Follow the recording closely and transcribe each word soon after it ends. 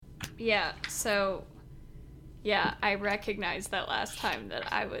Yeah, so, yeah, I recognized that last time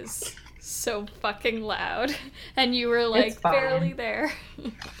that I was so fucking loud, and you were, like, barely there.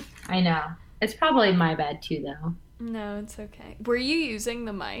 I know. It's probably my bad, too, though. No, it's okay. Were you using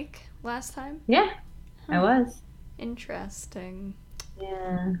the mic last time? Yeah, Huh. I was. Interesting.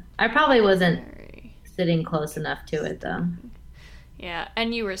 Yeah. I probably wasn't sitting close enough to it, though. Yeah,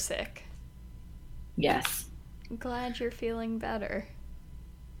 and you were sick. Yes. I'm glad you're feeling better.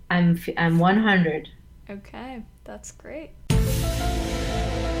 I'm 100. Okay, that's great.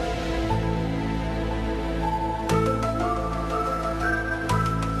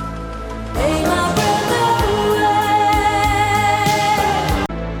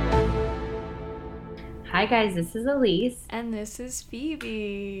 Hi guys, this is Elise. And this is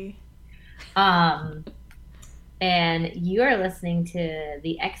Phoebe. And you are listening to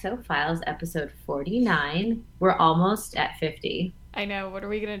the XO Files episode 49. We're almost at 50. I know. What are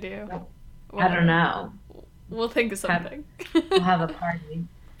we going to do? I don't know. We'll think of something. We'll have a party.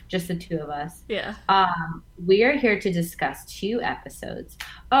 Just the two of us. Yeah. We are here to discuss 2 episodes.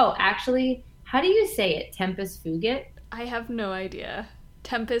 Oh, actually, how do you say it? Tempus Fugit? I have no idea.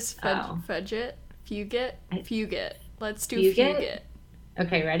 Tempus Fugit? Fugit. Let's do Fugit.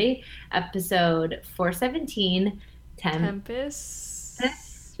 Okay, ready? Episode 417. Tempus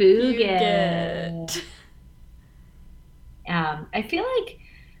Fugit. I feel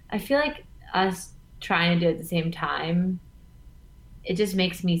like us trying to do it at the same time, it just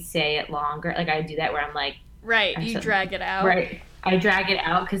makes me say it longer. Like I do that where I'm like, right, you drag it out. Right, I drag it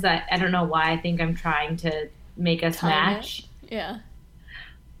out because I don't know why. I think I'm trying to make us match. Yeah,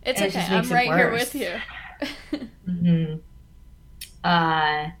 it's okay. I'm right here with you. Mm-hmm.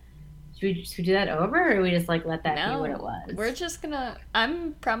 Should we do that over, or we just like let that be what it was?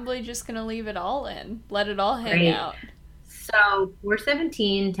 I'm probably just gonna leave it all in. Let it all hang out. So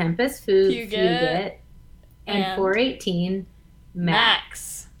 417 Tempus Fugit and 418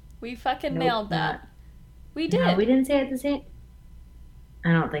 Max. We fucking nailed that. We did. No, we didn't say it the same.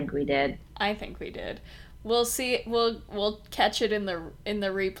 I don't think we did. I think we did. We'll see. We'll catch it in the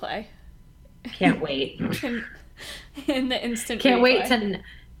replay. Can't wait. In the instant replay.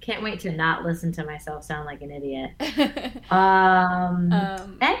 Can't wait to not listen to myself sound like an idiot.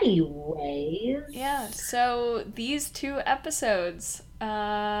 Anyways. Yeah, so these 2 episodes,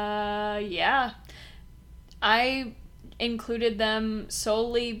 yeah. I included them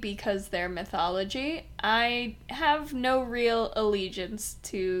solely because they're mythology. I have no real allegiance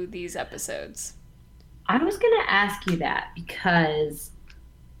to these episodes. I was going to ask you that because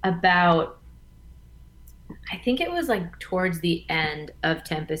I think it was like towards the end of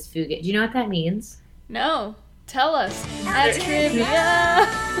Tempus Fugit. Do you know what that means? No. Tell us. At trivia.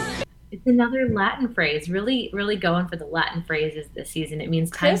 It's another Latin phrase. Really, really going for the Latin phrases this season. It means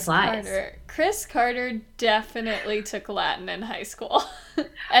time flies. Chris Carter definitely took Latin in high school.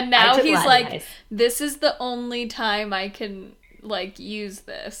 And now he's Latin like, this is the only time I can like use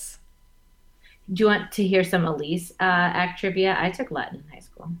this. Do you want to hear some Elise act trivia? I took Latin in high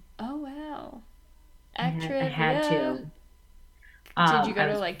school. Oh, wow. I had to. Did you go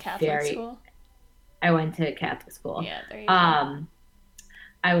to like Catholic school? I went to Catholic school. Yeah, there you go.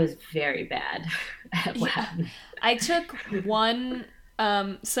 I was very bad at Latin. I took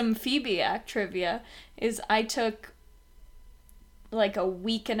some Phoebe act trivia is I took like a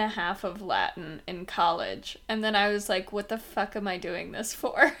week and a half of Latin in college, and then I was like, what the fuck am I doing this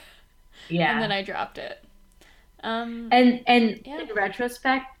for? Yeah. And then I dropped it. And in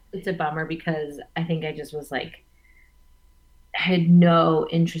retrospect, it's a bummer because I think I just was like, I had no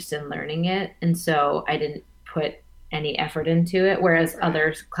interest in learning it, and so I didn't put any effort into it. Whereas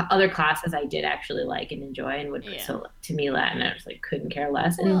other classes I did actually like and enjoy, and would so to me Latin I just like couldn't care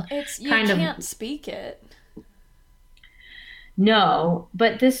less. Well, and you can't speak it. No,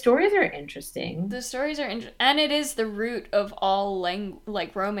 but the stories are interesting. The stories are interesting, and it is the root of all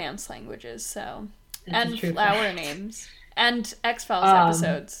romance languages. So, and flower names. And X-Files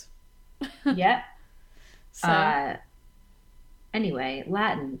episodes. Yeah. So. Anyway,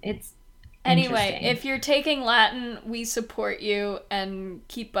 Latin. It's Anyway, if you're taking Latin, we support you and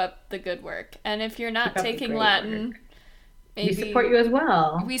keep up the good work. And if you're not taking Latin, maybe we support you as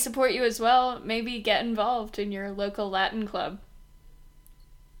well. We support you as well. Maybe get involved in your local Latin club.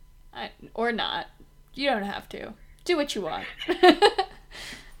 Or not. You don't have to. Do what you want.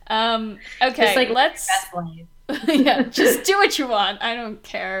 Okay, let's... yeah, just do what you want. I don't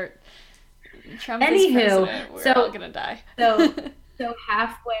care. Trump is president. We're all gonna die. So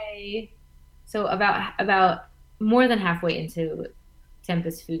halfway... So about more than halfway into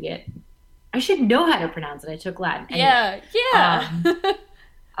Tempus Fugit. I should know how to pronounce it. I took Latin. Anyway, yeah.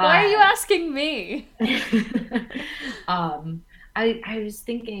 Why are you Uh, asking me? um, I was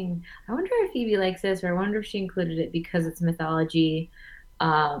thinking, I wonder if Phoebe likes this, or I wonder if she included it because it's mythology.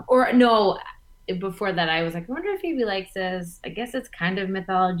 Or no, before that, I was like, I wonder if Phoebe likes this. I guess it's kind of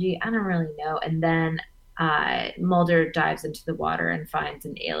mythology. I don't really know. And then Mulder dives into the water and finds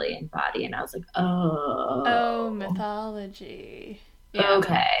an alien body, and I was like, Oh, oh, mythology. Yeah,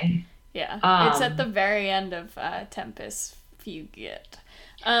 okay. yeah. It's at the Um, very end of Tempus Fugit.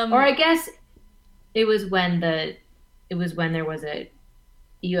 or Um, I guess it was when there was a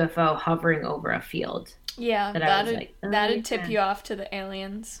UFO hovering over a field yeah, that I was that'd like, oh that'd tip yeah. you off to the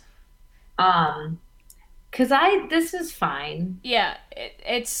aliens. Um, because this is fine. Yeah,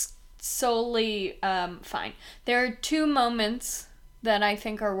 it's solely fine. There are two moments that I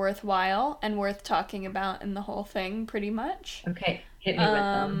think are worthwhile and worth talking about in the whole thing, pretty much. Okay, hit me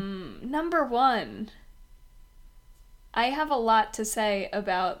with them. Number one, I have a lot to say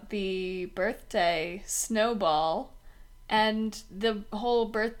about the birthday snowball and the whole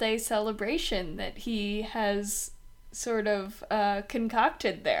birthday celebration that he has sort of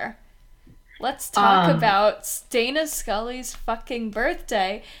concocted there. Let's talk Um, about Dana Scully's fucking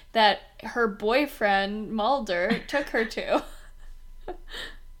birthday that her boyfriend Mulder took her to.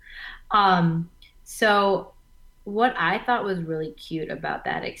 um, so what I thought was really cute about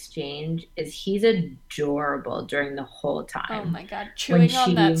that exchange is he's adorable during the whole Oh time. my god, When chewing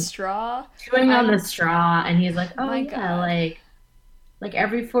on that she straw. chewing on the I'm straw and he's like, "Oh my yeah, god. like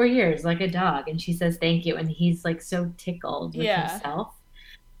every 4 years, like a dog." And she says thank you and he's like so tickled with Yeah. himself.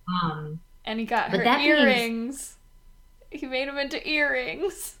 Um, And he got but her that being earrings. He made them into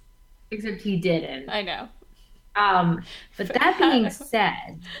earrings. except he didn't. I know. Um, but that being But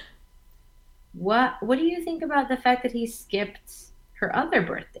said, what do you think about the fact that he skipped her other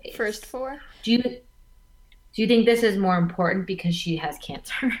first birthdays? four? Do you think this is more important because she has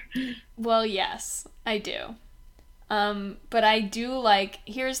cancer? Well, yes, I do. But I do like,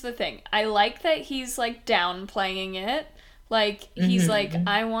 here's the thing. I like that he's like downplaying it. Like, he's like, Hmm.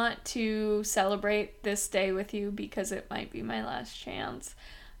 I want to celebrate this day with you because it might be my last chance.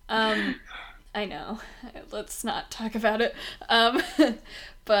 Um, I know. Let's not talk about it. Um,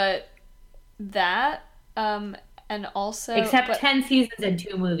 but that, and also, Except but 10 seasons and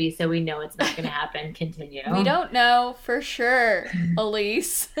 2 movies, so we know it's not going to happen. Continue. we don't know for sure,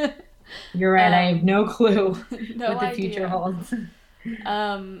 Elise. You're right. I have no clue No what the future idea. holds.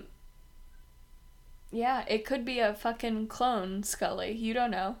 Um, yeah, it could be a fucking clone Scully. You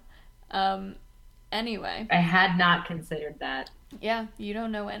don't know. Um, anyway, I had not considered that. yeah, you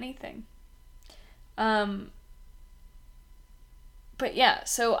don't know anything. Um, but yeah,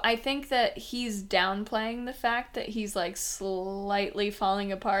 so I think that he's downplaying the fact that he's like slightly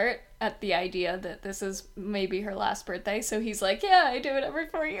falling apart at the idea that this is maybe her last birthday. So he's like, yeah, I do it every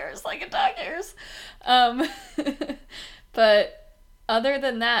 4 years, like a dog years. Um, but other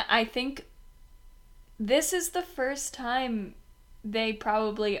than that, I think this is the first time they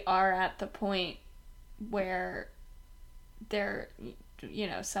probably are at the point where they're,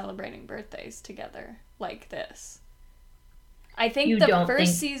 celebrating birthdays together like this. I think You the don't first think,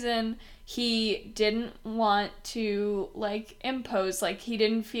 season he didn't want to like impose, like he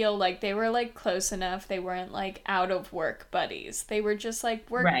didn't feel like they were like close enough. They weren't like out of work buddies. They were just like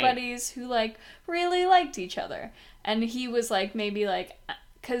work right? buddies who like really liked each other. And he was like maybe like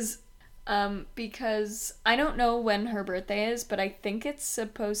because I don't know when her birthday is, but I think it's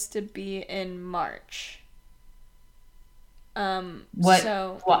supposed to be in March.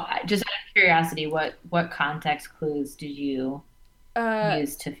 So What? Just out of curiosity, what context clues did you uh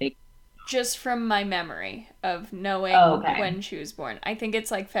use to figure? just from my memory of Oh, knowing okay, when she was born. I think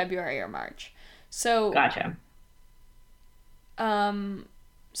it's like February or March. So, gotcha. um,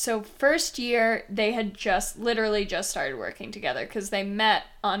 so first year they had just literally just started working together because they met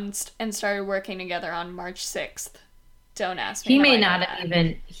on and started working together on March 6th. Don't ask me He how may I know not have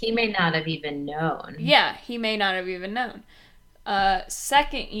that. even known. Yeah, he may not have even known.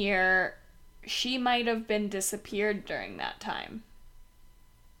 Second year, she might have been disappeared during that time.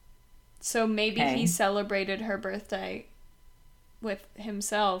 So maybe he Okay. celebrated her birthday with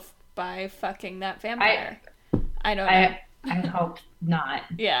himself by fucking that I vampire. I don't know. I hope not.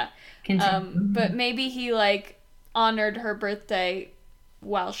 Yeah. But Continue. maybe he like honored her birthday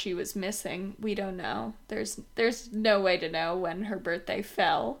while she was missing. We don't know. There's no way to know when her birthday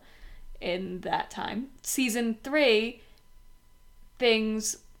fell in that time. Season 3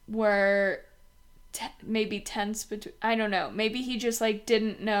 things were maybe tense between, I don't know, maybe he just like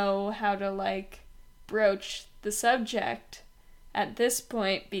didn't know how to like broach the subject at this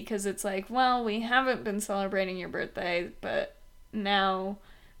point because it's like, well, we haven't been celebrating your birthday, but now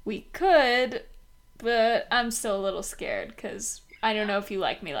we could, but I'm still a little scared because I don't know if you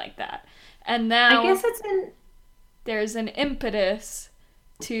like me like that. And now I guess it's in... there's an impetus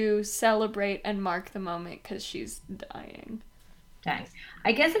to celebrate and mark the moment because she's dying.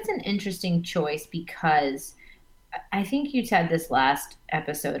 I guess it's an interesting choice because I think you said this last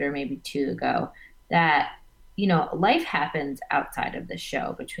episode or maybe two ago that, life happens outside of the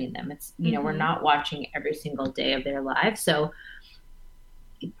show between them. It's, we're not watching every single day of their lives. So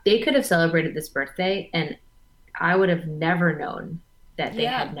they could have celebrated this birthday and I would have never known that they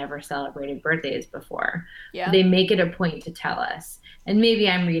had never celebrated birthdays before. Yeah. They make it a point to tell us. And maybe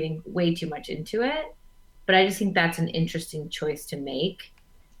I'm reading way too much into it, but I just think that's an interesting choice to make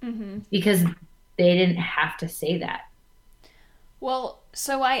because they didn't have to say that. Well,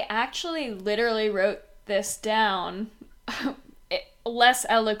 so I actually literally wrote this down less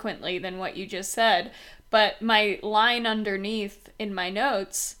eloquently than what you just said, but my line underneath in my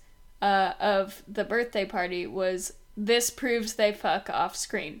notes of the birthday party was, "This proves they fuck off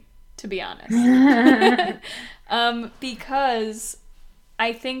screen," to be honest. Because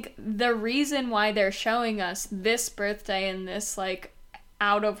I think the reason why they're showing us this birthday and this, like,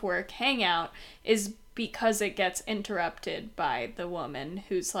 out of work hangout is because it gets interrupted by the woman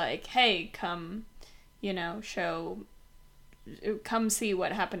who's like, "Hey, come, come see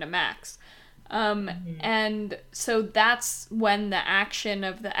what happened to Max." And so that's when the action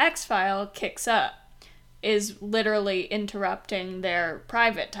of the X-File kicks up, is literally interrupting their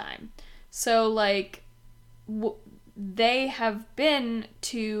private time. So, like, they have been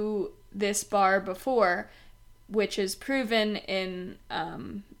to this bar before, which is proven in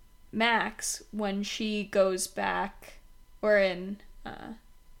Max when she goes back, or in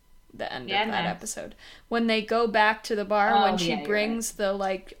the end of that episode, when they go back to the bar, when she brings the,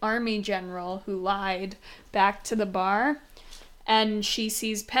 like, army general who lied back to the bar, and she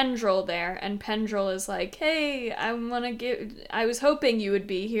sees Pendrell there, and Pendrell is like, "Hey, I was hoping you would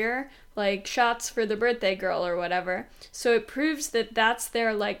be here, like, shots for the birthday girl," or whatever. So it proves that that's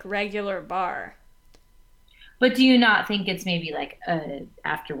their, like, regular bar. But do you not think it's maybe like a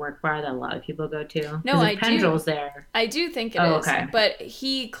after work bar that a lot of people go to? No, I do. Pendrell's there. I do think it is. Okay. But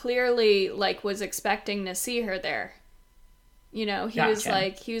he clearly, like, was expecting to see her there. He was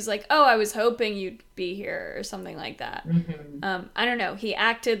like, "Oh, I was hoping you'd be here," or something like that. I don't know. He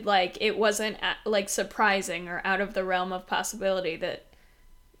acted like it wasn't, like, surprising or out of the realm of possibility that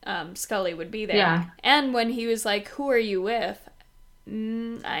Scully would be there. Yeah. And when he was like, "Who are you with?"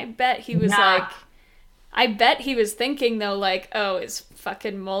 I bet he was I bet he was thinking, though, like, "Oh, is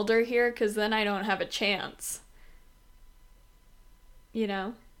fucking Mulder here? Because then I don't have a chance."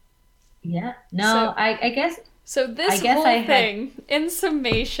 Yeah. No, I guess... So this whole thing, in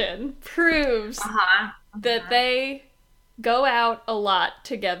summation, proves that they go out a lot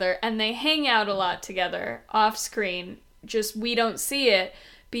together, and they hang out a lot together off screen. Just we don't see it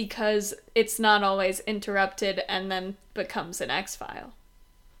because it's not always interrupted and then becomes an X-File.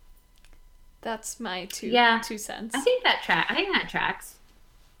 That's my two cents. I think that tracks.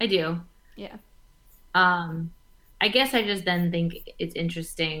 I do. Yeah. I guess I just then think it's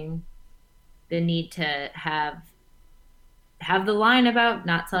interesting the need to have the line about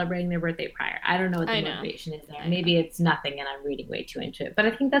not celebrating their birthday prior. I don't know what the motivation is there. Maybe it's nothing and I'm reading way too into it, but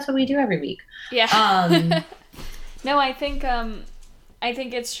I think that's what we do every week. Yeah. No, I think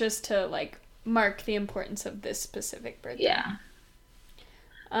it's just to, like, mark the importance of this specific birthday. Yeah.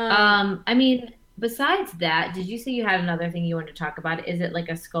 I mean, besides that, did you say you had another thing you wanted to talk about? Is it like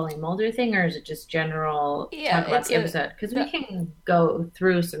a Scully Mulder thing, or is it just general talk about the episode? Because we can go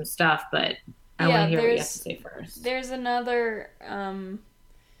through some stuff, but I want to hear what you have to say first. There's another,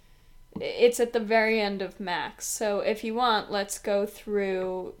 it's at the very end of Max. So if you want, let's go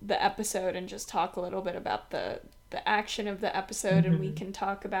through the episode and just talk a little bit about the action of the episode, and we can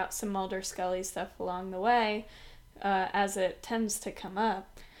talk about some Mulder Scully stuff along the way, as it tends to come up.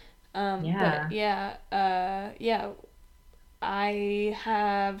 But I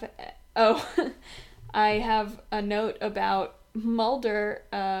have I have a note about Mulder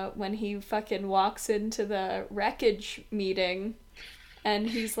when he fucking walks into the wreckage meeting and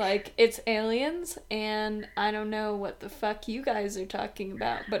he's like, "It's aliens and I don't know what the fuck you guys are talking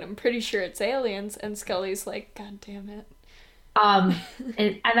about, but I'm pretty sure it's aliens." And Scully's like, "God damn it."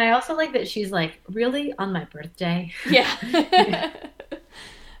 And I also like that she's like, "Really? On my birthday?" Yeah.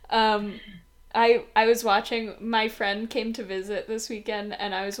 I was watching, my friend came to visit this weekend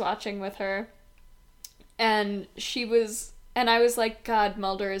and I was watching with her and I was like, "God,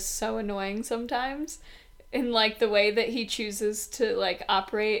 Mulder is so annoying sometimes." in, like, the way that he chooses to, like,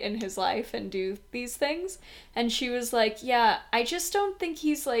 operate in his life and do these things. And she was like, yeah, I just don't think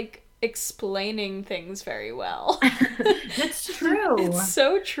he's, like, explaining things very well. That's true. It's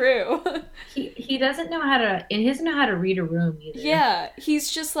so true. He doesn't know how to, and he doesn't know how to read a room either. Yeah,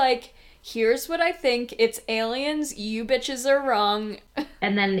 he's just like, here's what I think. It's aliens. You bitches are wrong.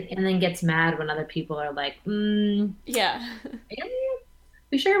 And then gets mad when other people are like, yeah. aliens?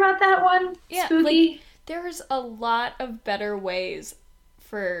 We sure about that one? Yeah, Spooky? like, there's a lot of better ways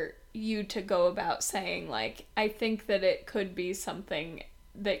for you to go about saying, like, I think that it could be something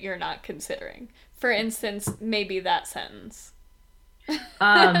that you're not considering. For instance, maybe that sentence.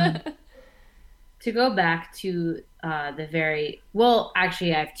 To go back to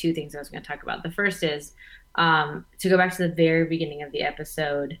actually, I have two things I was going to talk about. The first is to go back to the very beginning of the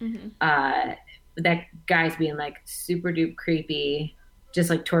episode. That guy's being like super duper creepy, just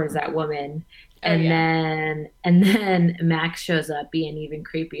like towards that woman. And then Max shows up being even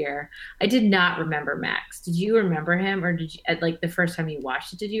creepier. I did not remember Max. Did you remember him, or did you, like, the first time you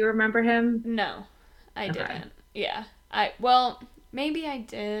watched it, did you remember him? No, I didn't. Yeah. Maybe I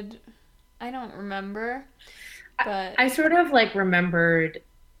did. I don't remember. But I sort of, like, remembered.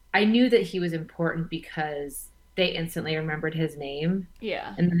 I knew that he was important because they instantly remembered his name.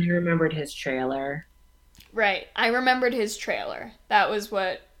 Yeah. And then I remembered his trailer. Right. I remembered his trailer. That was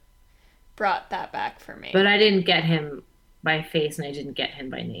what brought that back for me. But I didn't get him by face, and I didn't get him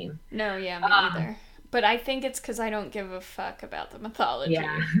by name. No, yeah, me either. But I think it's because I don't give a fuck about the mythology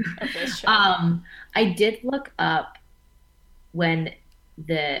of this show. I did look up when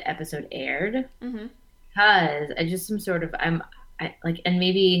the episode aired, because I just am sort of and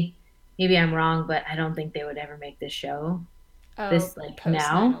maybe I'm wrong, but I don't think they would ever make this show. This, like, post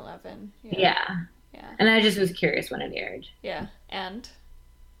now. 9/11. Yeah. And I just was curious when it aired. Yeah, and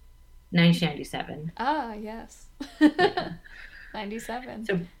 1997. Ah, yes. 97.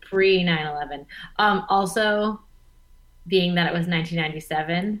 So pre 9/11. Also, being that it was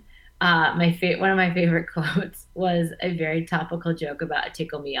 1997, one of my favorite quotes was a very topical joke about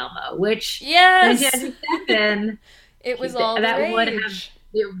Tickle Me Elmo, which 1997, it was all the rage.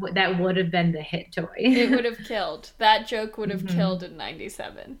 That would have been the hit toy. It would have killed. That joke would have killed in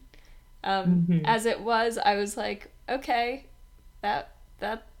 97. As it was, I was like, okay, that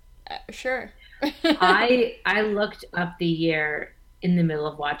sure. I looked up the year in the middle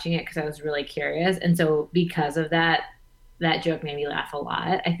of watching it because I was really curious, and so because of that joke made me laugh a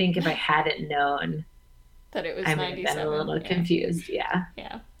lot. I think if I hadn't known that it was I 97, might have been a little confused. Yeah.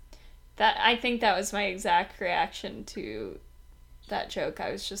 I think that was my exact reaction to that joke.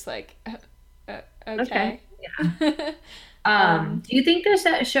 I was just like, okay. Yeah. Do you think this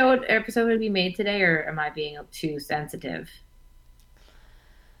episode would be made today, or am I being too sensitive?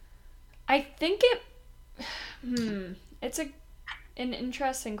 I think it's an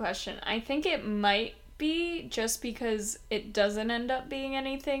interesting question. I think it might be, just because it doesn't end up being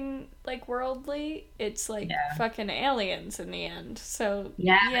anything, like, worldly. It's like fucking aliens in the end. So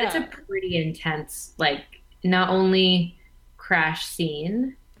it's a pretty intense, like, not only crash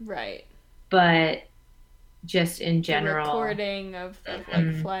scene, right, but just in general, the recording of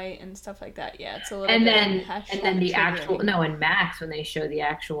like flight and stuff like that. Yeah, it's a little and bit then the actual and Max, when they show the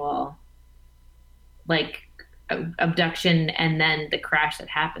actual, like, abduction and then the crash that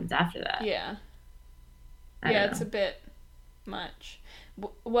happens after that. It's a bit much.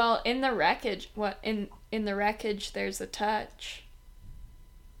 Well, in the wreckage, in the wreckage, there's a touch.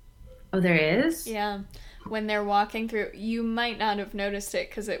 Oh, there is? Yeah. When they're walking through, you might not have noticed it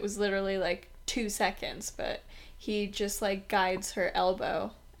because it was literally like 2 seconds, but he just, like, guides her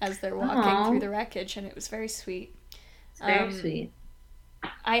elbow as they're walking through the wreckage, and it was very sweet. It's very sweet.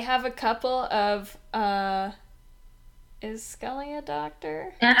 I have a couple of, is Scully a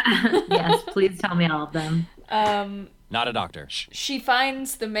doctor? Yes, please tell me all of them. Not a doctor. She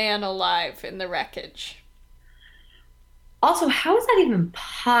finds the man alive in the wreckage. Also, how is that even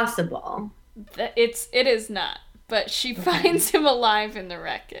possible? It is not, but she finds him alive in the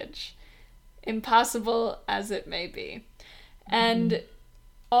wreckage. Impossible as it may be. And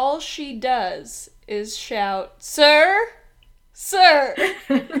all she does is shout, "Sir! Sir!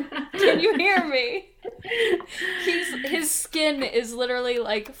 Can you hear me?" His skin is literally,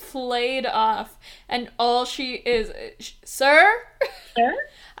 like, flayed off, and all she is, "Sir? Sir?"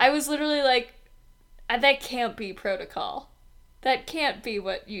 I was literally like, that can't be protocol. That can't be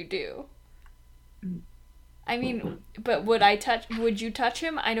what you do. I mean, but would you touch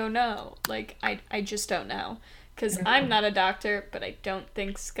him? I don't know. Like, I just don't know. Because I'm not a doctor, but I don't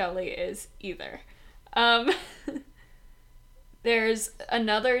think Scully is either. There's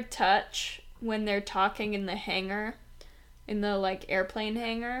another touch when they're talking in the hangar, in the like airplane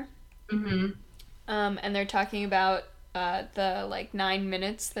hangar. Mm-hmm. And they're talking about the like 9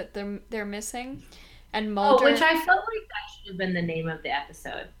 minutes that they're missing, and Mulder. Oh, which I felt like that should have been the name of the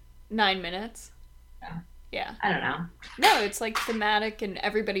episode. 9 minutes. Yeah. Yeah. I don't know. No, it's like thematic, and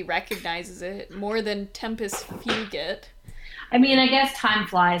everybody recognizes it more than Tempus Fugit. I mean, I guess Time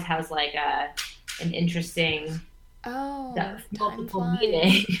Flies has like an interesting multiple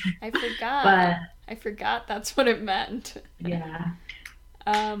meaning. I forgot. But I forgot that's what it meant. Yeah.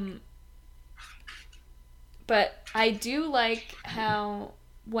 But I do like how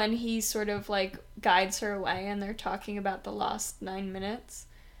when he sort of like guides her away and they're talking about the lost 9 minutes.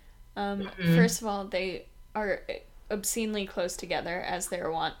 First of all, they are obscenely close together, as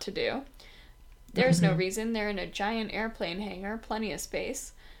they're wont to do. There's no reason. They're in a giant airplane hangar, plenty of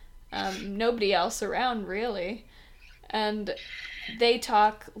space. Nobody else around, really. And they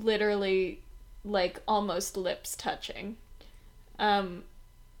talk literally like almost lips touching.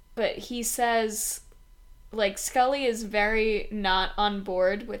 But he says, like, Scully is very not on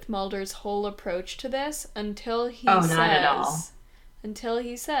board with Mulder's whole approach to this until he says... not at all. Until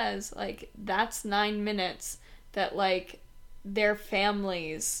he says, like, that's 9 minutes that, like, their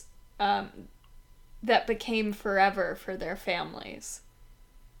families... that became forever for their families.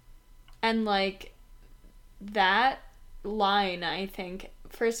 And, like, that line, I think,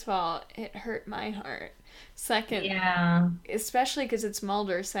 first of all, it hurt my heart. Second, especially because it's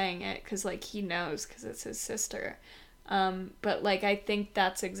Mulder saying it, because, like, he knows, because it's his sister. But, like, I think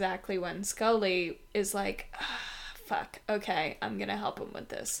that's exactly when Scully is like, fuck, okay, I'm gonna help him with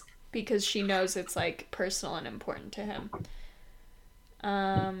this. Because she knows it's, like, personal and important to him.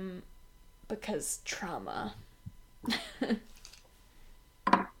 Because trauma.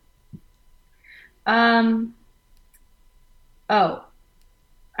 Oh,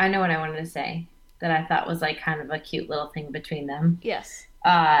 I know what I wanted to say that I thought was like kind of a cute little thing between them. Yes.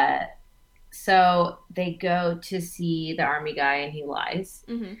 So they go to see the army guy and he lies.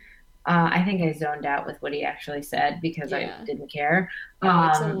 Mm-hmm. I think I zoned out with what he actually said because I didn't care.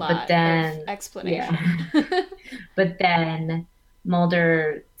 It's a lot of explanation. Yeah. But then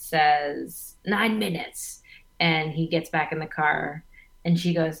Mulder says 9 minutes, and he gets back in the car, and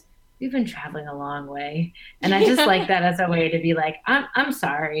she goes, "We've been traveling a long way," and I just like that as a way to be like, "I'm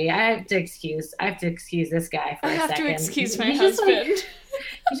sorry, I have to excuse this guy for a second. I have to excuse my husband. Like,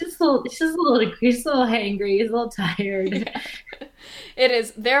 he's just a little hangry. He's a little tired." Yeah. It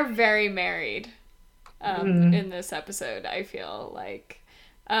is. They're very married in this episode, I feel like,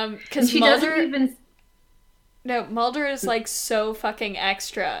 because Mulder is, like, so fucking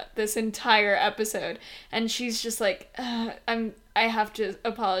extra this entire episode. And she's just like, I have to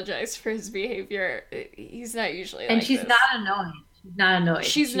apologize for his behavior. He's not usually like this. And she's not annoyed.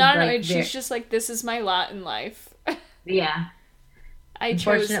 She's not annoyed. She's just like, this is my lot in life. Yeah.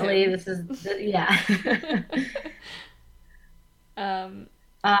 Unfortunately, this is... Yeah.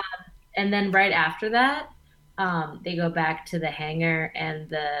 And then right after that, they go back to the hangar, and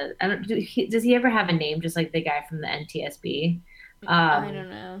does he ever have a name, just like the guy from the NTSB? I don't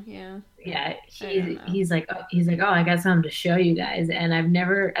know. Yeah. He's like, oh, I got something to show you guys, and I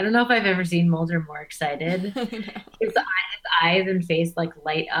don't know if I've ever seen Mulder more excited. His eyes and face like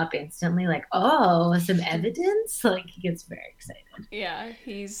light up instantly, like, oh, some evidence. Like, he gets very excited. Yeah,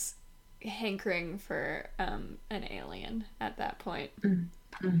 he's hankering for an alien at that point.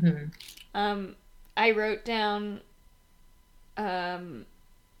 Mm-hmm. I wrote down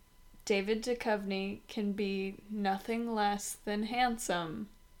David Duchovny can be nothing less than handsome,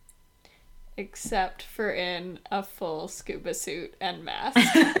 except for in a full scuba suit and mask.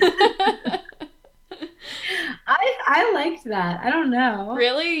 I liked that. I don't know.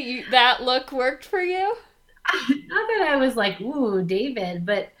 Really? That look worked for you? Not that I was like, ooh, David,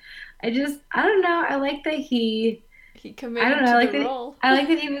 but I don't know. I like that he committed to the role. I like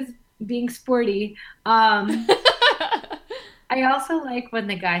that he was being sporty. I also like when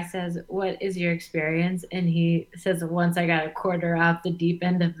the guy says, "What is your experience?" And he says, "Once I got a quarter off the deep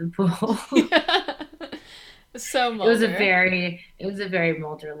end of the pool." So Mulder. It was a very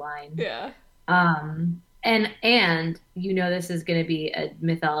Mulder line. Yeah. And you know this is going to be a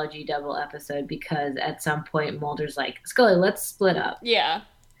mythology double episode because at some point Mulder's like, "Scully, let's split up." Yeah.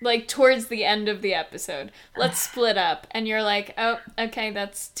 Like, towards the end of the episode. Let's split up. And you're like, oh, okay,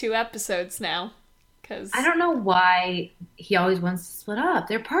 that's 2 episodes now. Cause I don't know why he always wants to split up.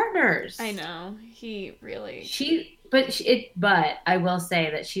 They're partners. I know. He really... But I will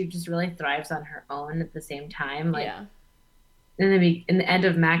say that she just really thrives on her own at the same time. Like, yeah. In the end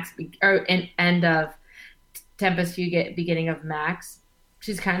of Max... Or in end of Tempus Fugit, beginning of Max,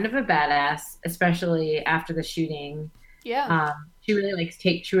 she's kind of a badass, especially after the shooting. Yeah. She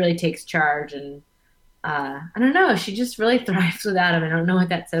really takes charge, and I don't know, she just really thrives without him. I don't know what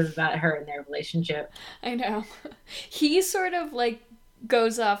that says about her and their relationship. I know. He sort of like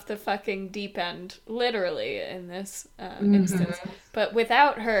goes off the fucking deep end, literally, in this instance. But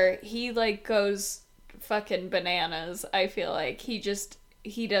without her, he like goes fucking bananas. I feel like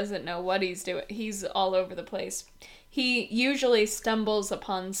he doesn't know what he's doing. He's all over the place. He usually stumbles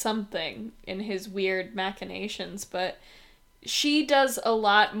upon something in his weird machinations, but she does a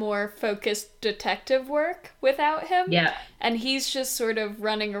lot more focused detective work without him. Yeah. And he's just sort of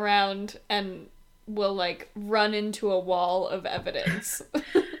running around and will like run into a wall of evidence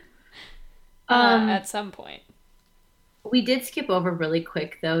at some point. We did skip over really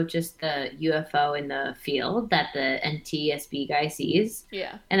quick though, just the UFO in the field that the NTSB guy sees.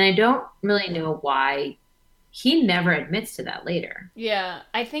 Yeah. And I don't really know why he never admits to that later. Yeah,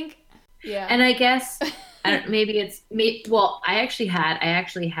 I think. Yeah. And I guess maybe it's me. Well, I actually had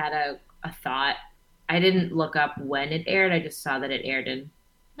a thought. I didn't look up when it aired. I just saw that it aired in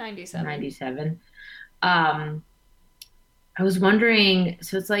 97. I was wondering,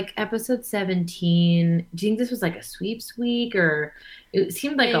 so it's like episode 17. Do you think this was like a sweeps week, or it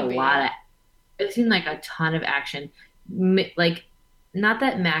seemed like Maybe. it seemed like a ton of action. Like, not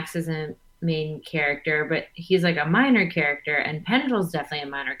that Max isn't main character, but he's like a minor character, and Pendrell's definitely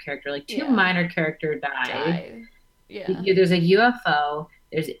a minor character. Like two minor characters die. Yeah. There's a UFO,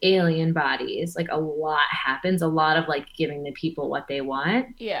 there's alien bodies, like a lot happens, a lot of like giving the people what they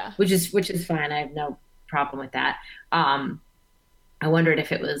want. Yeah. Which is fine. I have no problem with that. I wondered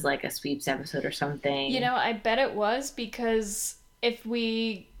if it was like a sweeps episode or something. You know, I bet it was, because if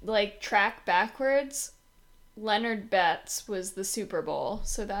we like track backwards, Leonard Betts was the Super Bowl,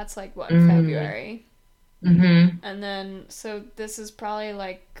 so that's like what, February. Mm-hmm. And then so this is probably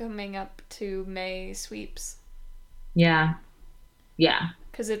like coming up to May sweeps. Yeah.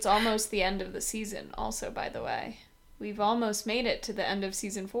 Because it's almost the end of the season. Also, by the way, we've almost made it to the end of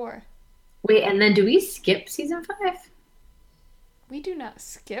season 4. Wait, and then do we skip season 5? We do not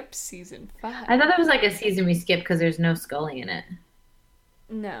skip season 5. I thought that was like a season we skipped because there's no Scully in it.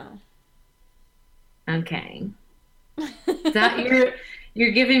 No. Okay.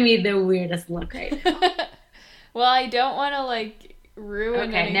 You're giving me the weirdest look right now. Well, I don't want to like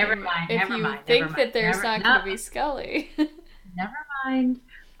ruin anything. Never mind. If you think that there's not going to be Scully. Never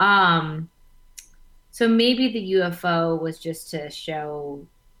mind. So maybe the UFO was just to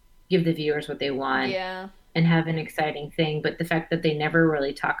give the viewers what they want. Yeah. And have an exciting thing, but the fact that they never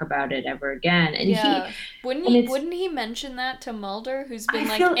really talk about it ever again, and wouldn't he mention that to Mulder, who's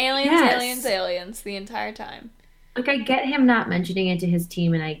been aliens the entire time? Like, I get him not mentioning it to his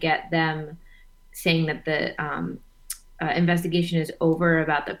team, and I get them saying that the investigation is over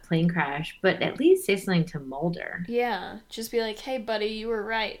about the plane crash, but at least say something to Mulder. Yeah, just be like, "Hey, buddy, you were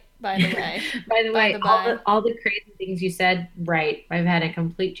right." By the way, all the crazy things you said, right? I've had a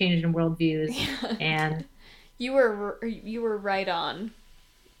complete change in worldviews, and you were right on.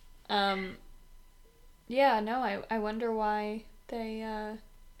 Yeah, no, I wonder why they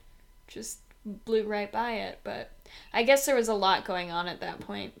just blew right by it, but I guess there was a lot going on at that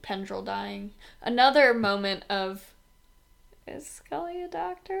point. Pendrell dying. Another moment of, is Scully a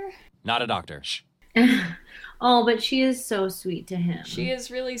doctor? Not a doctor. Oh, but she is so sweet to him. She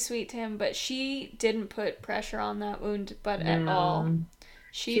is really sweet to him, but she didn't put pressure on that wound, at all.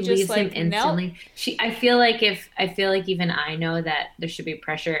 She just leaves like him instantly. I feel like even I know that there should be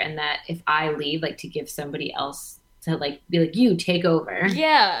pressure, and that if I leave, like, to give somebody else to like be like, you take over.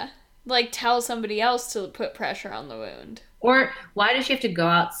 Yeah, like tell somebody else to put pressure on the wound. Or why does she have to go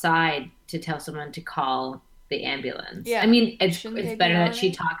outside to tell someone to call the ambulance? Yeah, I mean, it's better that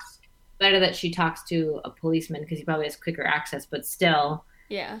she talks. Better that she talks to a policeman because he probably has quicker access, but still.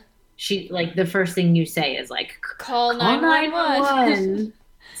 Yeah. She, like, the first thing you say is like, call 911.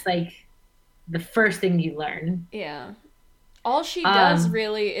 It's like the first thing you learn. Yeah. All she does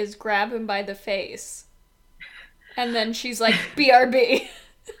really is grab him by the face. And then she's like, BRB.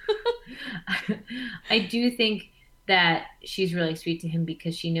 I do think that she's really sweet to him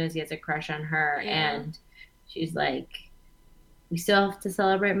because she knows he has a crush on her, and she's like, we still have to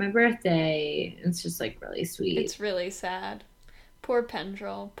celebrate my birthday. It's just like really sweet. It's really sad. Poor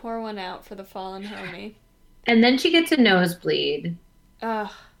Pendrell. Pour one out for the fallen homie. And then she gets a nosebleed.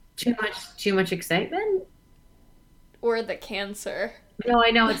 Ugh. Too much excitement? Or the cancer. No,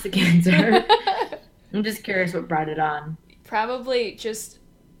 I know it's the cancer. I'm just curious what brought it on. Probably just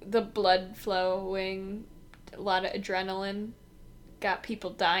the blood flowing, a lot of adrenaline. Got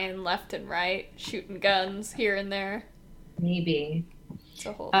people dying left and right, shooting guns here and there. Maybe. It's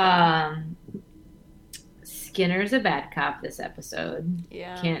a whole thing. Skinner's a bad cop this episode.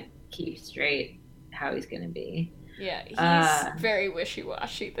 Yeah. Can't keep straight how he's going to be. Yeah, he's very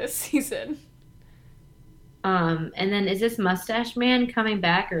wishy-washy this season. And then is this Mustache Man coming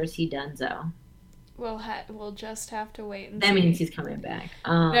back, or is he donezo? We'll just have to wait and that see. Means he's coming back.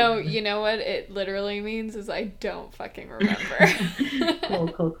 No, you know what it literally means is I don't fucking remember.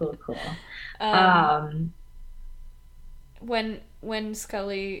 Cool. When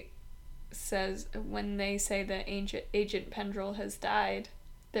Scully says, when they say that Agent Pendrell has died,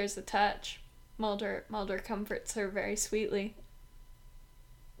 there's a touch. Mulder comforts her very sweetly.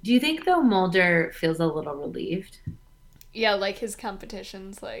 Do you think, though, Mulder feels a little relieved? Yeah, like his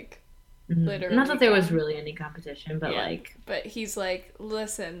competition's like literally. Not that there was really any competition, but But he's like,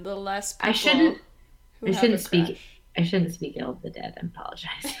 listen, the less people I shouldn't speak ill of the dead. I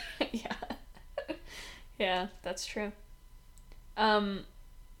apologize. Yeah, that's true.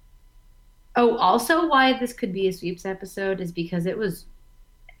 Also, why this could be a sweeps episode is because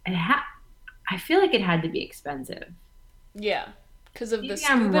I feel like it had to be expensive. Yeah, because of the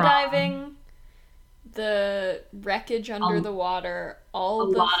scuba diving, the wreckage under the water, a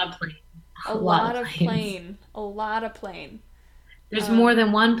lot of plane. There's more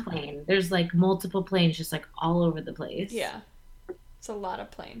than one plane. There's like multiple planes just like all over the place. Yeah, it's a lot of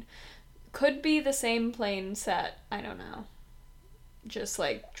plane. Could be the same plane set. I don't know. Just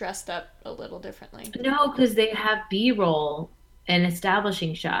like dressed up a little differently. No, because they have B-roll and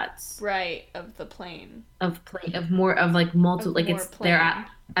establishing shots. Right, of the plane. Of multiple, like it's plane.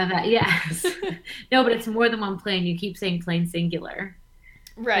 yes. No, but it's more than one plane. You keep saying plane singular.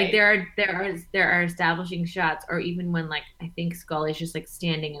 Right. Like there are establishing shots, or even when like I think Scully's just like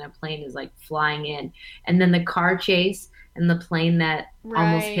standing and a plane is like flying in, and then the car chase and the plane that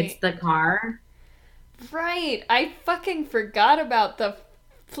almost hits the car. Right. I fucking forgot about the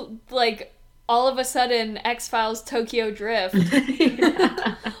like all of a sudden X-Files Tokyo Drift.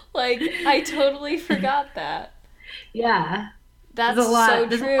 Like I totally forgot that. Yeah. That's so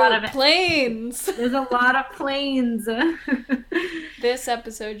true. Planes. There's a lot of planes. This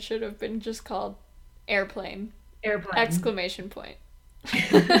episode should have been just called Airplane. Exclamation point.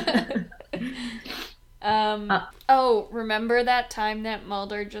 Remember that time that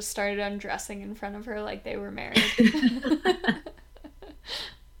Mulder just started undressing in front of her like they were married?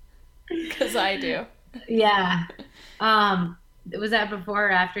 Because I do. Yeah. Was that before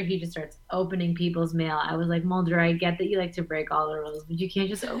or after he just starts opening people's mail? I was like, Mulder, I get that you like to break all the rules, but you can't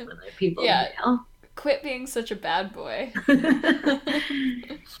just open like people's mail. Quit being such a bad boy.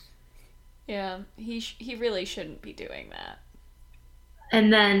 Yeah, he really shouldn't be doing that.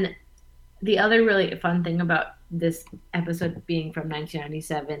 And then the other really fun thing about this episode being from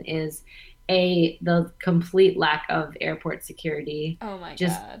 1997 is the complete lack of airport security. Oh my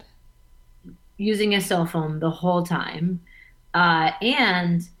God. Using a cell phone the whole time.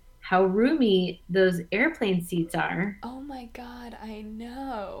 And how roomy those airplane seats are. Oh my God, I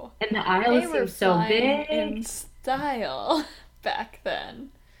know. And the aisles seem so big. In style back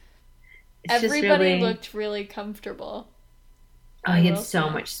then. Everybody looked really comfortable. Oh, he had so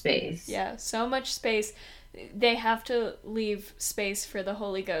much space. Yeah, so much space. They have to leave space for the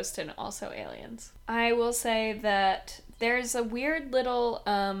Holy Ghost and also aliens. I will say that there's a weird little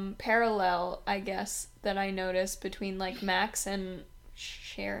parallel, I guess, that I noticed between like Max and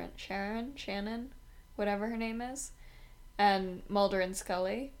Shannon, whatever her name is, and Mulder and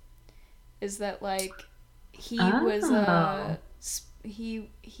Scully, is that like he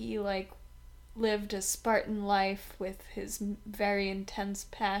like lived a Spartan life with his very intense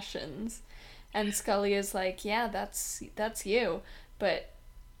passions, and Scully is like, yeah, that's you, but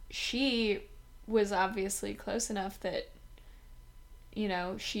she was obviously close enough that, you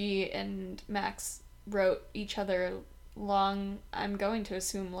know, she and Max wrote each other long, I'm going to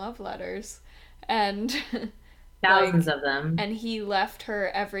assume, love letters, and thousands of them, and he left her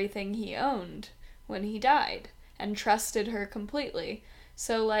everything he owned when he died and trusted her completely.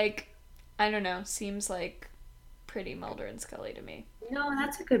 So like, I don't know, seems like pretty Mulder and Scully to me. No,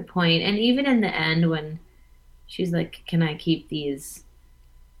 that's a good point. And even in the end when she's like, can I keep these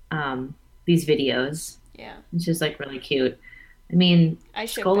videos? Yeah. It's just like really cute. I mean,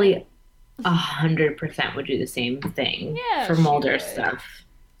 Scully 100% would do the same thing for Mulder's stuff.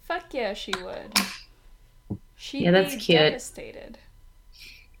 Fuck yeah, she would. That's cute. Devastated.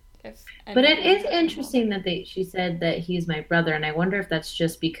 But it is interesting that she said that he's my brother, and I wonder if that's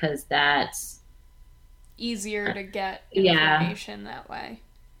just because that's easier to get information that way.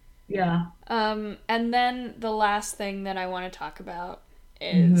 Yeah. And then the last thing that I want to talk about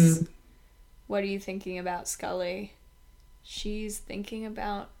is what are you thinking about Scully she's thinking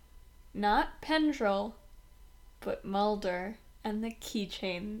about not Pendrell, but Mulder and the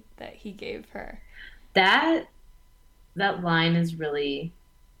keychain that he gave her. That line is really...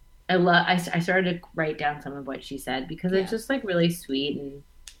 I started to write down some of what she said because it's just like really sweet, and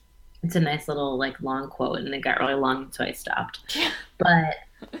it's a nice little like long quote, and it got really long, so I stopped. But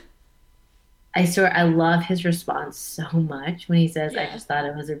I love his response so much when he says, "I just thought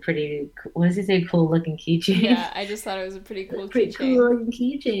it was a pretty, what does he say, cool looking keychain?" Yeah, I just thought it was a pretty cool pretty keychain. cool looking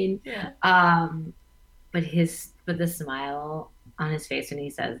keychain. Yeah. But the smile on his face when he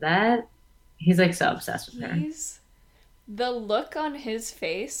says that, he's like so obsessed with her. The look on his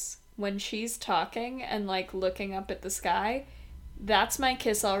face when she's talking and like looking up at the sky, that's my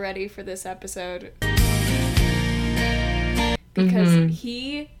kiss already for this episode. Because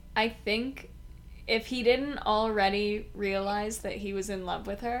I think if he didn't already realize that he was in love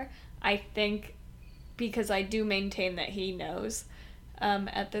with her, I think, because I do maintain that he knows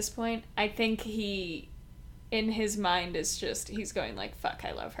at this point, I think he, in his mind, is just, he's going like, fuck,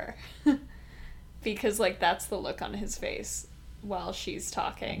 I love her. Because like that's the look on his face while she's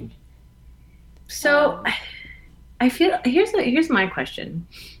talking. So I feel, here's my question.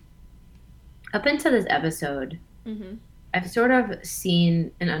 Up until this episode, I've sort of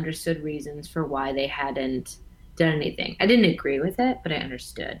seen and understood reasons for why they hadn't done anything. I didn't agree with it, but I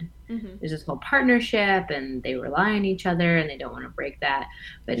understood. There's this whole partnership, and they rely on each other, and they don't want to break that.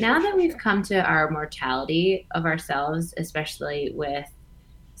 But now that we've come to our mortality of ourselves, especially with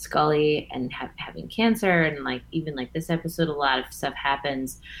Scully and having cancer, and like even like this episode, a lot of stuff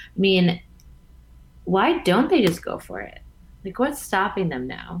happens. I mean, why don't they just go for it? Like, what's stopping them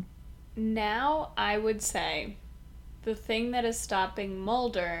now? Now, I would say the thing that is stopping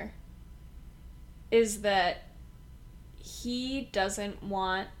Mulder is that he doesn't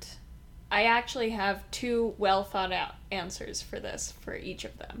want... I actually have two well thought out answers for this, for each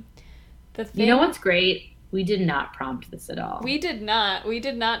of them. You know what's great? We did not prompt this at all. We did not. We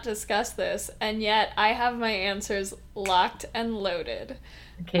did not discuss this, and yet I have my answers locked and loaded.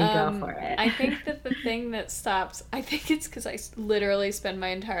 Okay, go for it. I think that the thing that stops... I think it's because I literally spend my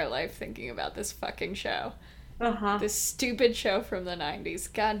entire life thinking about this fucking show. This stupid show from the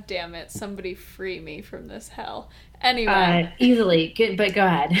 90s. God damn it. Somebody free me from this hell. Anyway. Easily. Good, but go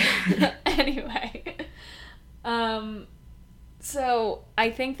ahead. Anyway. So,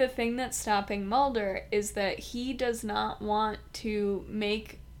 I think the thing that's stopping Mulder is that he does not want to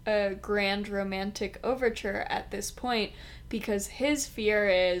make a grand romantic overture at this point, because his fear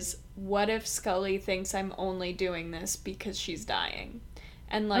is, what if Scully thinks I'm only doing this because she's dying?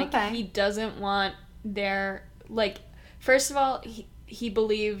 And, like, he doesn't want their... Like, first of all, he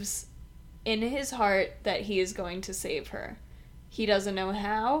believes in his heart that he is going to save her. He doesn't know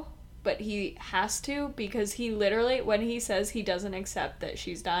how, but he has to, because he literally, when he says he doesn't accept that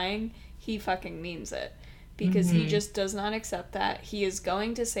she's dying, he fucking means it. Because he just does not accept that. He is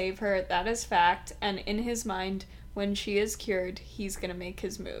going to save her. That is fact. And in his mind, when she is cured, he's going to make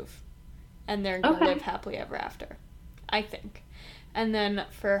his move. And they're going to live happily ever after. I think. And then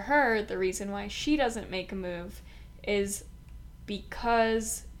for her, the reason why she doesn't make a move is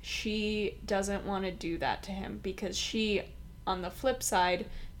because she doesn't want to do that to him. Because she, on the flip side,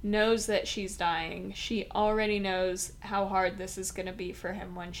 knows that she's dying. She already knows how hard this is going to be for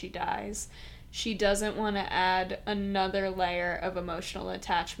him when she dies. She doesn't want to add another layer of emotional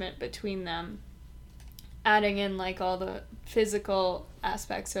attachment between them, adding in like all the physical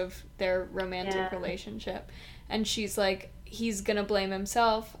aspects of their romantic relationship. And she's like, he's gonna blame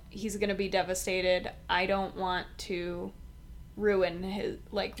himself, he's gonna be devastated, I don't want to ruin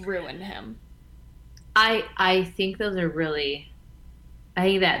him. I think those are really... I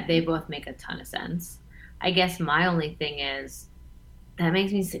think that they both make a ton of sense. I guess my only thing is that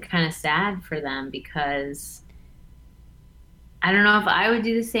makes me kind of sad for them, because I don't know if I would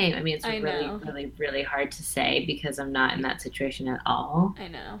do the same. I mean, it's really, really, really hard to say because I'm not in that situation at all. I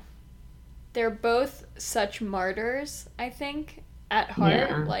know. They're both such martyrs, I think, at heart.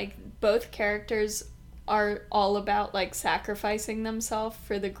 Yeah. Like, both characters are all about, like, sacrificing themselves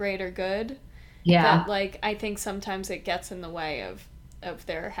for the greater good. Yeah. That, like, I think sometimes it gets in the way of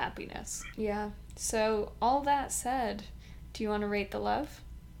their happiness. Yeah. So, all that said... Do you want to rate the love?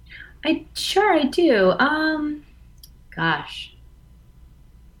 Sure I do. Gosh.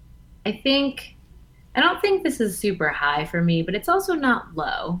 I don't think this is super high for me, but it's also not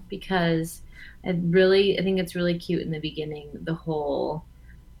low, because I think it's really cute in the beginning, the whole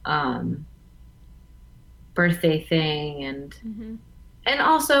birthday thing, and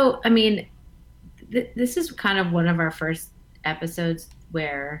also, I mean, this is kind of one of our first episodes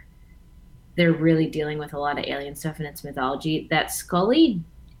where they're really dealing with a lot of alien stuff and it's mythology, that Scully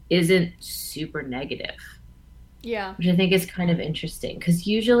isn't super negative. Yeah. Which I think is kind of interesting because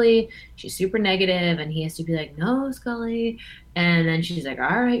usually she's super negative and he has to be like, no, Scully. And then she's like,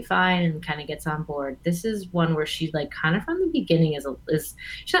 all right, fine, and kind of gets on board. This is one where she like kind of from the beginning is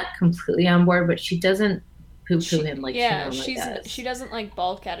she's not completely on board, but she doesn't poo-poo him like she does. She doesn't like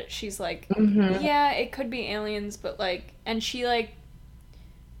balk at it. She's like, Mm-hmm. yeah, it could be aliens, but like, and she like,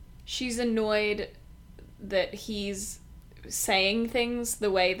 she's annoyed that he's saying things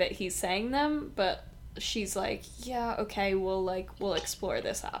the way that he's saying them, but she's like, yeah, okay, we'll explore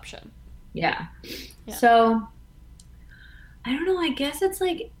this option. Yeah. So I don't know, I guess it's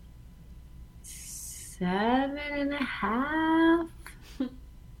like 7.5.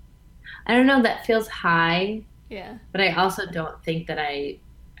 I don't know, that feels high. Yeah. But I also don't think that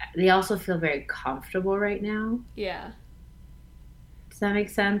they also feel very comfortable right now. Yeah. Does that make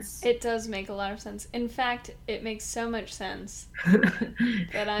sense? It does make a lot of sense. In fact, it makes so much sense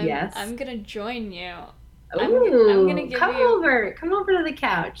that I'm gonna join you. Ooh, I'm gonna give come over to the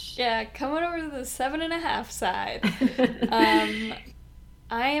couch. Yeah, come on over to the 7.5 side.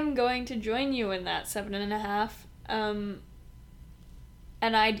 I am going to join you in that 7.5.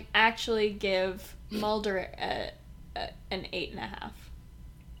 And I'd actually give Mulder an 8.5.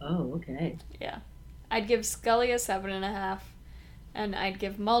 Oh, okay. Yeah, I'd give Scully a 7.5, and I'd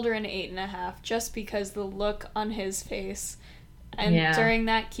give Mulder an 8.5, just because the look on his face, and during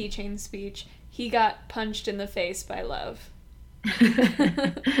that keychain speech, he got punched in the face by love.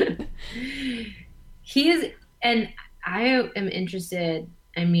 He is, and I am interested.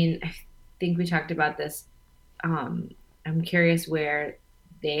 I mean, I think we talked about this. I'm curious where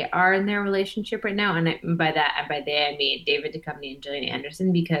they are in their relationship right now, and by they I mean David Duchovny and Gillian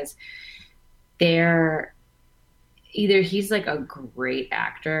Anderson, because they're either he's like a great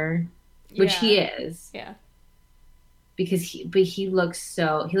actor, which he is, because he looks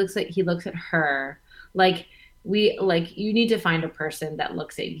at her like you need to find a person that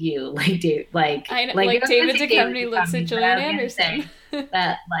looks at you like David Duchovny looks at Gillian Anderson.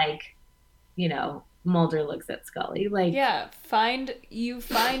 That Mulder looks at Scully. Find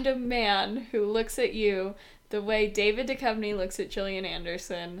a man who looks at you the way David Duchovny looks at Gillian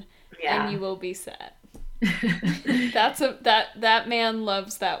Anderson, and you will be set. That man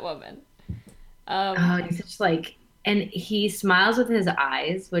loves that woman. He's such and he smiles with his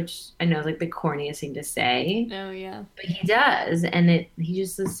eyes, which I know is like the corniest thing to say. Oh yeah, but he does, and he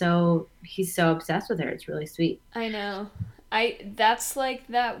just is he's so obsessed with her. It's really sweet. I know. That's like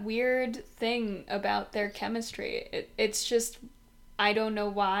that weird thing about their chemistry. It's just, I don't know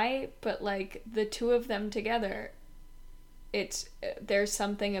why, but like the two of them together, there's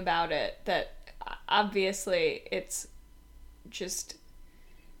something about it that obviously it's just,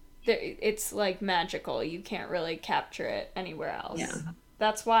 it's like magical. You can't really capture it anywhere else. Yeah.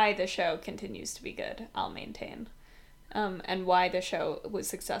 That's why the show continues to be good, I'll maintain. And why the show was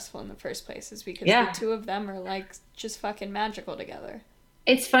successful in the first place is because the two of them are like just fucking magical together.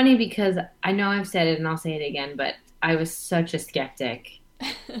 It's funny because I know I've said it and I'll say it again, but I was such a skeptic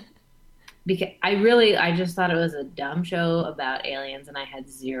because I just thought it was a dumb show about aliens and I had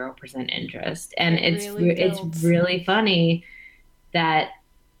 0% interest. And it's really funny that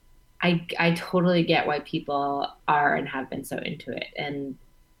I totally get why people are and have been so into it. And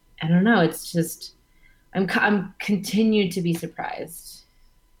I don't know, it's just I'm continued to be surprised.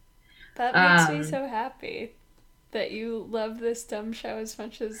 That makes me so happy that you love this dumb show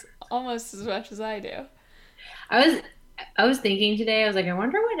almost as much as I do. I was thinking today, I was like, I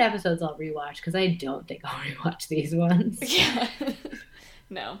wonder what episodes I'll rewatch, because I don't think I'll rewatch these ones. Yeah.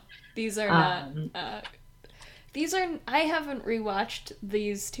 No, these are not. I haven't rewatched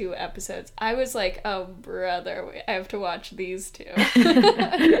these 2 episodes. I was like, oh brother, I have to watch these 2.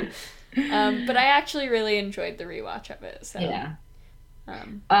 But I actually really enjoyed the rewatch of it. So yeah.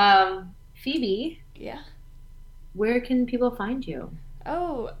 Phoebe. Yeah. Where can people find you?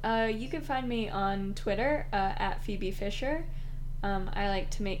 Oh, you can find me on Twitter at Phoebe Fisher. I like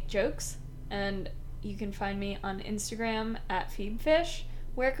to make jokes, and you can find me on Instagram at PhoebeFish.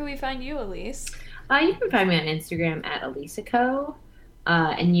 Where can we find you, Elise? You can find me on Instagram at EliseCo,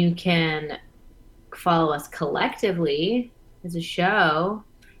 and you can follow us collectively as a show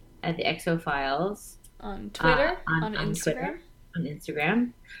at the XO Files on Twitter, on Instagram. Twitter, on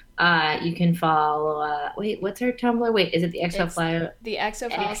Instagram. You can follow. What's our Tumblr? Is it the XO Files? The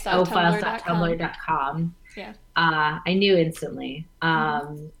XOFiles.tumblr.com. Yeah. I knew instantly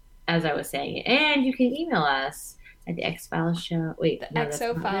as I was saying it, and you can email us at the X Files Show.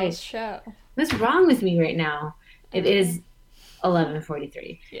 XO Files Show. What's wrong with me right now? It is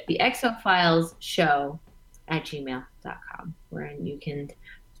 11:43. Yeah. The XO Files show at gmail.com, where you can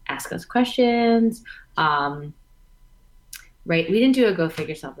ask us questions. Right, we didn't do a go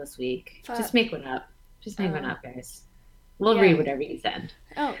figure yourself this week. Fuck. Just make one up. Just make one up, guys. We'll read whatever you send.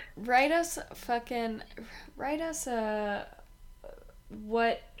 Oh, write us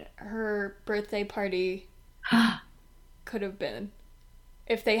what her birthday party could have been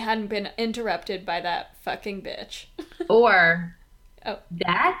if they hadn't been interrupted by that fucking bitch. Or oh,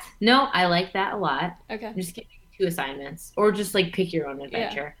 that? No, I like that a lot. Okay. I'm just giving you 2 assignments, or just like pick your own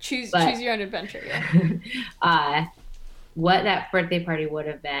adventure. Yeah. Choose your own adventure. Yeah. What that birthday party would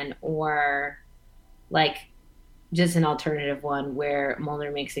have been, or like just an alternative one where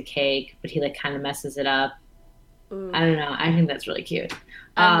Mulder makes a cake, but he like kind of messes it up. Ooh. I don't know. I think that's really cute.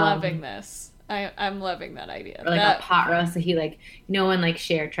 I'm loving this. I'm loving that idea. Or like a pot roast that he like, when like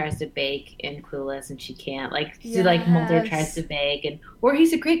Cher tries to bake in Clueless and she can't, like so like Mulder tries to bake, or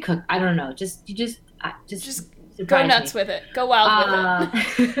he's a great cook. I don't know. Just go nuts with it. Go wild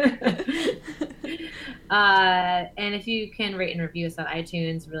with it. And if you can rate and review us on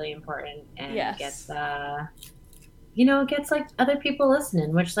iTunes, really important, and gets like other people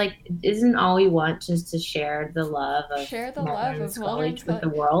listening, which like isn't all we want, just to share the love of Mulder and Scully with the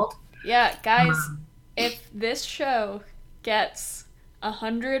world. Yeah, guys, if this show gets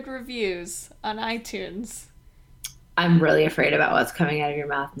 100 reviews on iTunes, I'm really afraid about what's coming out of your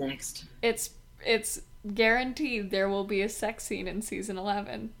mouth next. It's guaranteed there will be a sex scene in season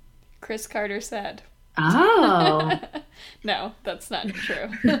 11. Chris Carter said. Oh. No, that's not true.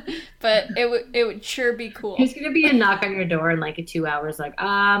 But it would sure be cool. There's gonna be a knock on your door in like 2 hours, like,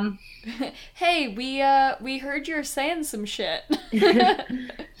 hey, we heard you're saying some shit.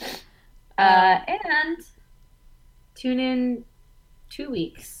 And tune in 2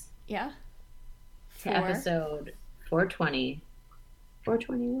 weeks. Yeah. To episode 420.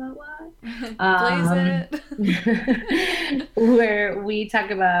 420 what? Blaze it. Where we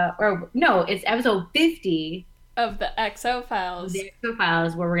talk about, it's episode 50 of the XO Files. The XO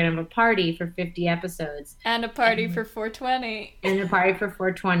Files, where we're gonna have a party for 50 episodes. And a party for 420. And a party for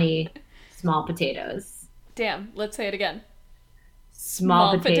 420 small potatoes. Damn, let's say it again.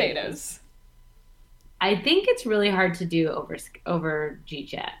 Small potatoes. I think it's really hard to do over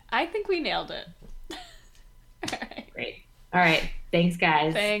GChat. I think we nailed it. All right. Great. All right. Thanks,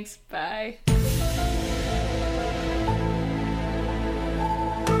 guys. Thanks. Bye.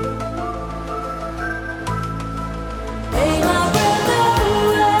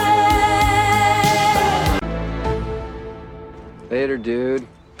 Later, dude.